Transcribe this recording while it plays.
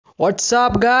What's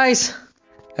up, guys?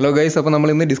 Hello guys, അപ്പോൾ നമ്മൾ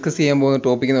ഇന്ന് ഡിസ്കസ് ചെയ്യാൻ പോകുന്ന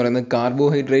ടോപ്പിക് എന്ന് പറയുന്നത്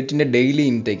കാർബോഹൈഡ്രേറ്റിൻ്റെ ഡെയിലി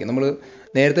ഇൻടേക്ക്. നമ്മൾ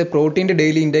നേരത്തെ പ്രോട്ടീൻ്റെ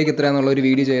ഡെയിലി ഇൻടേക്ക് എത്രയാണെന്നുള്ള ഒരു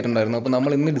വീഡിയോ ചെയ്തിട്ടുണ്ടായിരുന്നു. അപ്പോൾ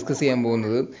നമ്മൾ ഇന്ന് ഡിസ്കസ് ചെയ്യാൻ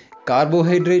പോകുന്നത്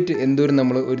കാർബോഹൈഡ്രേറ്റ് എന്തോരം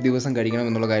നമ്മൾ ഒരു ദിവസം കഴിക്കണം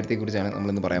എന്നുള്ള കാര്യത്തെക്കുറിച്ചാണ്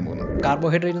നമ്മളിന്ന് പറയാൻ പോകുന്നത്.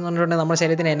 കാർബോഹൈഡ്രേറ്റ് എന്ന് പറഞ്ഞിട്ടുണ്ടെങ്കിൽ നമ്മുടെ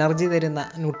ശരീരത്തിന് എനർജി തരുന്ന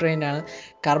ന്യൂട്രിയൻ്റ് ആണ്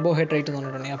കാർബോഹൈഡ്രേറ്റ് എന്ന്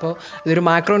പറഞ്ഞിട്ടുണ്ടെങ്കിൽ. അപ്പോൾ ഇതൊരു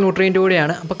മാക്രോ ന്യൂട്രിയൻ്റ്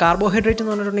കൂടിയാണ്. അപ്പോൾ കാർബോഹൈഡ്രേറ്റ്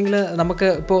എന്ന് പറഞ്ഞിട്ടുണ്ടെങ്കിൽ നമുക്ക്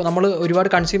ഇപ്പോൾ നമ്മൾ ഒരുപാട്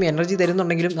കൺസ്യൂം എനർജി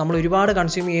തരുന്നുണ്ടെങ്കിലും നമ്മൾ ഒരുപാട്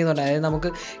കൺസ്യൂം ചെയ്യുന്നുണ്ട്. അതായത്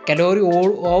നമുക്ക് കലോറി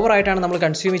ഓവറായിട്ടാണ് നമ്മൾ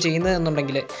കൺസ്യൂം ചെയ്യുന്നത്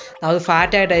എന്നുണ്ടെങ്കിൽ അത്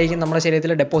ഫാറ്റായിട്ടായിരിക്കും നമ്മുടെ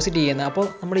ശരീരത്തിൽ ഡെപ്പോസിറ്റ് ചെയ്യുന്നത്. അപ്പോൾ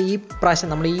നമ്മൾ ഈ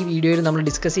പ്രാവശ്യം നമ്മൾ ഈ വീഡിയോയിൽ നമ്മൾ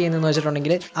ഡിസ്കസ് ചെയ്യുന്നതെന്ന്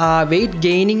വെച്ചിട്ടുണ്ടെങ്കിൽ വെയിറ്റ്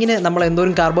ഗെയിനിങ്ങിന് നമ്മൾ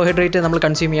എന്തോരം കാർബോഹൈഡ്രേറ്റ് നമ്മൾ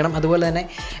കൺസ്യൂം ചെയ്യണം. അതുപോലെ തന്നെ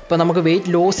ഇപ്പോൾ നമുക്ക്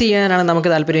വെയിറ്റ് ലോസ് ചെയ്യാനാണ് നമുക്ക്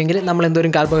താല്പര്യമെങ്കിൽ നമ്മൾ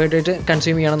എന്തോരം കാർബോഹൈഡ്രേറ്റ്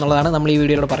കൺസ്യൂം ചെയ്യണം എന്നുള്ളതാണ് നമ്മൾ ഈ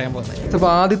വീഡിയോയിലൂടെ പറയാൻ പോകുന്നത്. അപ്പോൾ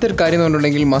ആദ്യത്തെ ഒരു കാര്യം എന്ന്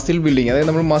പറഞ്ഞിട്ടുണ്ടെങ്കിൽ മസിൽ ബിൽഡിങ്. അതായത്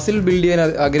നമ്മൾ മസിൽ ബിൽഡ് ചെയ്യാൻ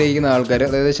ആഗ്രഹിക്കുന്ന ആൾക്കാർ,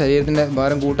 അതായത് ശരീരത്തിൻ്റെ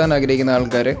ഭാരം കൂട്ടാൻ ആഗ്രഹിക്കുന്ന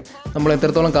ആൾക്കാർ നമ്മൾ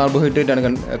എത്രത്തോളം കാർബോഹൈഡ്രേറ്റ് ആണ്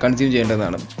കൺസ്യൂം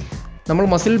ചെയ്യേണ്ടതെന്നാണ്. നമ്മൾ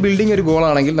മസിൽ ബിൽഡിങ് ഒരു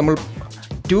ഗോളാണെങ്കിൽ നമ്മൾ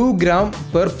 2 gram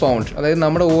per pound, അതായത്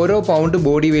നമ്മുടെ ഓരോ പൗണ്ട്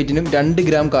ബോഡി വെയ്റ്റിനും 2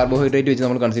 gram കാർബോഹൈഡ്രേറ്റ് വെച്ച്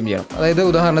നമ്മൾ കൺസ്യൂം ചെയ്യണം. അതായത്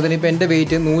ഉദാഹരണത്തിന് ഇപ്പോൾ എൻ്റെ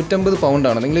വെയിറ്റ് 150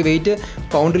 പൗണ്ടാണ്. നിങ്ങൾ വെയിറ്റ്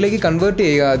പൗണ്ടിലേക്ക് കൺവേർട്ട്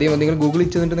ചെയ്യുക. ആദ്യം നിങ്ങൾ ഗൂഗിളിൽ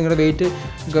ചെന്നിട്ട് നിങ്ങളുടെ വെയിറ്റ്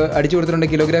അടിച്ചു കൊടുത്തിട്ടുണ്ട്,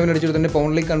 കിലോഗ്രാമിന് അടിച്ചു കൊടുത്തിട്ടുണ്ട്,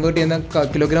 പൗണ്ടിലേക്ക് കൺവേർട്ട് ചെയ്യുന്ന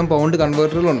കിലോഗ്രാം പൗണ്ട്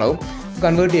കൺവേർട്ടറുകളുണ്ടാവും,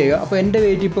 കൺവേർട്ട് ചെയ്യുക. അപ്പോൾ എൻ്റെ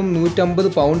വെയിറ്റ് ഇപ്പം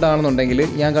 150 പൗണ്ട് ആണെന്നുണ്ടെങ്കിൽ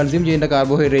ഞാൻ കൺസ്യൂം ചെയ്യേണ്ട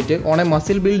carbohydrate on A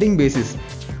muscle building basis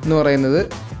എന്ന് പറയുന്നത്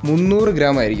 300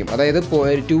 gram ആയിരിക്കും. അതായത്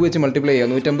 2 വെച്ച് മൾട്ടിപ്ലൈ ചെയ്യുക,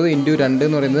 150 × 2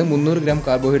 എന്ന് പറയുന്നത് 300 gram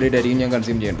കാർബോഹൈഡ്രേറ്റ് ആയിരിക്കും ഞാൻ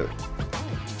കൺസ്യൂം ചെയ്യേണ്ടത്.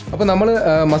 അപ്പോൾ നമ്മൾ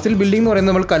മസിൽ ബിൽഡിംഗ് എന്ന്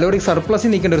പറയുന്നത് നമ്മൾ കലോറിക് സർപ്ലസിൽ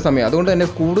നിൽക്കേണ്ട ഒരു സമയം. അതുകൊണ്ട് തന്നെ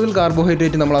കൂടുതൽ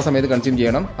കാർബോഹൈഡ്രേറ്റ് നമ്മൾ ആ സമയത്ത് കൺസ്യൂം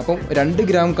ചെയ്യണം. അപ്പം 2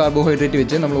 gram കാർബോഹൈഡ്രേറ്റ്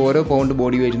വെച്ച് നമ്മൾ ഓരോ പൗണ്ട്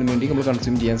ബോഡി വെയിറ്റിന് വേണ്ടി നമ്മൾ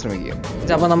കൺസ്യൂം ചെയ്യാൻ ശ്രമിക്കുക.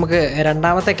 അപ്പോൾ നമുക്ക്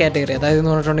രണ്ടാമത്തെ കാറ്റഗറി, അതായത്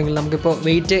എന്ന് പറഞ്ഞിട്ടുണ്ടെങ്കിൽ നമുക്കിപ്പോൾ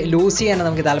വെയിറ്റ് ലൂസ് ചെയ്യാനാണ്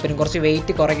നമുക്ക് താല്പര്യം, കുറച്ച്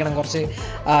വെയിറ്റ് കുറയ്ക്കണം, കുറച്ച്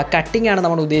കട്ടിങ് ആണ്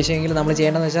നമ്മൾ ഉദ്ദേശിച്ചെങ്കിൽ നമ്മൾ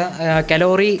ചെയ്യേണ്ടതെന്ന് വെച്ചാൽ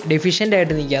കലോറി ഡെഫിഷ്യൻ്റ്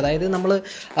ആയിട്ട് നിൽക്കുക. അതായത് നമ്മൾ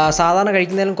സാധാരണ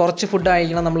കഴിക്കുന്നതിലും കുറച്ച് ഫുഡ്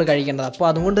ആയിരിക്കണം നമ്മൾ കഴിക്കേണ്ടത്. അപ്പോൾ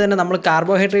അതുകൊണ്ട് തന്നെ നമ്മൾ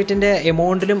കാർബോഹൈഡ്രേറ്റിൻ്റെ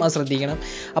എമൗണ്ടിലും അത് ശ്രദ്ധിക്കണം.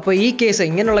 അപ്പോൾ ഈ കേസ്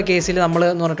ഇങ്ങനെയുള്ള കേസിൽ നമ്മൾ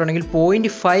എന്ന് പറഞ്ഞിട്ടുണ്ടെങ്കിൽ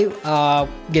 0.5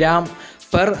 gram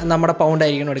പെർ നമ്മുടെ പൗണ്ട്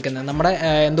ആയിരിക്കണം എടുക്കുന്നത്. നമ്മുടെ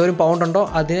എന്തോരം പൗണ്ട് ഉണ്ടോ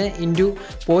അതിന് ഇൻറ്റു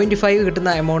 0.5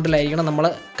 കിട്ടുന്ന എമൗണ്ടിലായിരിക്കണം നമ്മൾ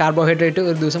കാർബോഹൈഡ്രേറ്റ്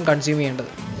ഒരു ദിവസം കൺസ്യൂം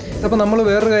ചെയ്യേണ്ടത്. അപ്പോൾ നമ്മൾ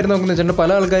വേറൊരു കാര്യം നോക്കുന്നത് വെച്ചിട്ടുണ്ടെങ്കിൽ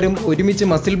പല ആൾക്കാരും ഒരുമിച്ച്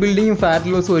മസിൽ ബിൽഡിങ്ങും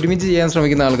ഫാറ്റ് ലോസും ഒരുമിച്ച് ചെയ്യാൻ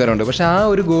ശ്രമിക്കുന്ന ആൾക്കാരുണ്ട്. പക്ഷേ ആ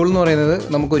ഒരു ഗോൾ എന്ന് പറയുന്നത്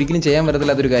നമുക്ക് ഒരിക്കലും ചെയ്യാൻ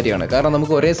പറ്റത്തില്ലാത്തൊരു കാര്യമാണ്. കാരണം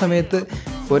നമുക്ക് ഒരേ സമയത്ത്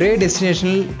ഒരേ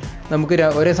ഡെസ്റ്റിനേഷനിൽ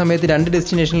ഒരേ സമയത്ത് 2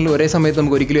 ഡെസ്റ്റിനേഷനിൽ ഒരേ സമയത്ത്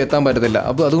നമുക്ക് ഒരിക്കലും എത്താൻ പറ്റത്തില്ല.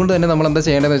 അപ്പോൾ അതുകൊണ്ട് തന്നെ നമ്മൾ എന്താ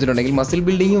ചെയ്യേണ്ടതെന്ന് വെച്ചിട്ടുണ്ടെങ്കിൽ മസിൽ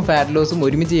ബിൽഡിങ്ങും ഫാറ്റ് ലോസും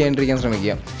ഒരുമിച്ച് ചെയ്യാണ്ടിരിക്കാൻ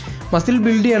ശ്രമിക്കുക. മസിൽ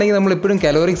ബിൽഡ് ചെയ്യുകയാണെങ്കിൽ നമ്മൾ എപ്പോഴും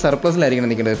കലോറിക് സർപ്ലസിലായിരിക്കണം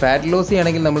നിൽക്കേണ്ടത്. ഫാറ്റ് ലോസ്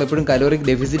ചെയ്യുകയാണെങ്കിൽ നമ്മൾ എപ്പോഴും കലോറിക്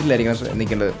ഡെഫിസിറ്റിലായിരിക്കണം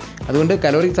നിൽക്കേണ്ടത്. അതുകൊണ്ട്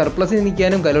കലോറിക് സർപ്ലസിൽ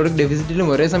നിൽക്കാനും കലോറിക് ഡെഫിസിറ്റിലും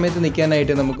ഒരേ സമയത്ത്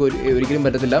നിൽക്കാനായിട്ട് നമുക്ക് ഒരിക്കലും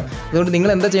പറ്റത്തില്ല. അതുകൊണ്ട്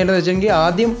നിങ്ങൾ എന്താ ചെയ്യേണ്ടതെന്ന് വെച്ചിട്ടുണ്ടെങ്കിൽ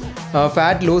ആദ്യം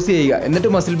ഫാറ്റ് ലോസ് ചെയ്യുക, എന്നിട്ട്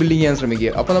മസിൽ ബിൽഡിങ് ചെയ്യാൻ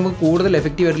ശ്രമിക്കുക. അപ്പോൾ നമുക്ക് കൂടുതൽ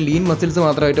എഫക്റ്റീവായിട്ട് ലീൻ മസിൽസ്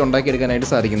മാത്രമായിട്ട് ഉണ്ടാക്കിയെടുക്കാനായിട്ട്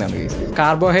സാധിക്കുന്നതാണ്.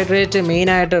 കാർബോഹൈഡ്രേറ്റ്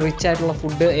മെയിനായിട്ട് റിച്ച് ആയിട്ടുള്ള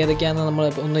ഫുഡ് ഏതൊക്കെയാണെന്ന്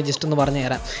നമ്മൾ ജസ്റ്റ് ഒന്ന് പറഞ്ഞു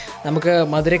തരാം. നമുക്ക്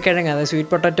മധുരക്കിഴങ്ങ്, അതായത്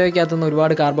സ്വീറ്റ് പൊട്ടാറ്റോയ്ക്കകത്തുനിന്ന്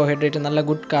ഒരുപാട് കാർബോഹൈഡ്രേറ്റ്, നല്ല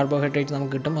ഗുഡ് കാർബോഹൈഡ്രേറ്റ്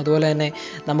നമുക്ക് കിട്ടും. അതുപോലെ തന്നെ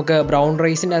നമുക്ക് ബ്രൗൺ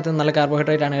റൈസിൻ്റെ അകത്ത് നല്ല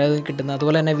കാർബോഹൈഡ്രേറ്റ് ആണ് കിട്ടുന്നത്.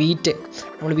 അതുപോലെ തന്നെ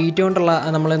നമ്മൾ വീറ്റ് കൊണ്ടുള്ള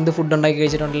നമ്മൾ എന്ത് ഫുഡ് ഉണ്ടാക്കി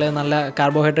കഴിച്ചിട്ടുണ്ടെങ്കിൽ നല്ല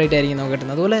കാർബോഹൈഡ്രേറ്റ് ആയിരിക്കും നമുക്ക്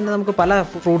കിട്ടുന്നത്. അതുപോലെ തന്നെ നമുക്ക് പല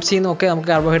ഫ്രൂട്ട്സിൽ നിന്നൊക്കെ നമുക്ക്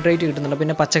കാർബോഹൈഡ്രേറ്റ് കിട്ടുന്നുണ്ട്.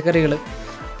 പിന്നെ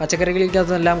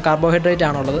പച്ചക്കറികൾക്കകത്തെല്ലാം കാർബോഹൈഡ്രേറ്റ്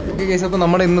ആണുള്ളത്. ഓക്കെ ഗൈസ്, അപ്പോൾ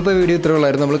നമ്മുടെ ഇന്നത്തെ വീഡിയോ ഇത്രേ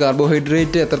ഉള്ളായിരുന്നു. നമ്മൾ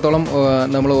കാർബോഹൈഡ്രേറ്റ് എത്രത്തോളം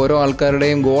നമ്മൾ ഓരോ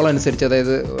ആൾക്കാരുടെയും ഗോൾ അനുസരിച്ച്,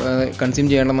 അതായത് കൺസ്യൂം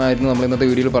ചെയ്യണമെന്നായിരുന്നു നമ്മൾ ഇന്നത്തെ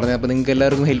വീഡിയോയിൽ പറഞ്ഞത്. അപ്പോൾ നിങ്ങൾക്ക്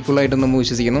എല്ലാവർക്കും ഹെൽപ്ഫുൾ ആയിട്ടെന്ന് നമ്മൾ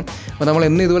വിശ്വസിക്കുന്നു. അപ്പോൾ നമ്മൾ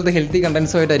എന്നും ഇതുപോലത്തെ ഹെൽത്തി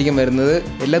കണ്ടൻസുമായിട്ടായിരിക്കും വരുന്നത്.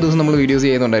 എല്ലാ ദിവസവും നമ്മൾ വീഡിയോസ്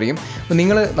ചെയ്യുന്നുണ്ടായിരിക്കും. അപ്പോൾ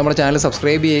നിങ്ങൾ നമ്മുടെ ചാനൽ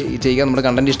സബ്സ്ക്രൈബ് ചെയ്യുക, നമ്മുടെ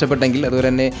കണ്ടൻറ്റ് ഇഷ്ടപ്പെട്ടെങ്കിൽ. അതുപോലെ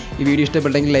തന്നെ ഈ വീഡിയോ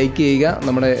ഇഷ്ടപ്പെട്ടെങ്കിൽ ലൈക്ക് ചെയ്യുക,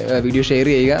 നമ്മുടെ വീഡിയോ ഷെയർ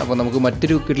ചെയ്യുക. അപ്പോൾ നമുക്ക്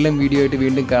മറ്റൊരു കിടിലൻ വീഡിയോ ആയിട്ട്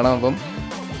വീണ്ടും കാണാം. അപ്പം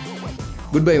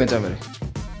ഗുഡ് ബൈ മച്ചാൻ.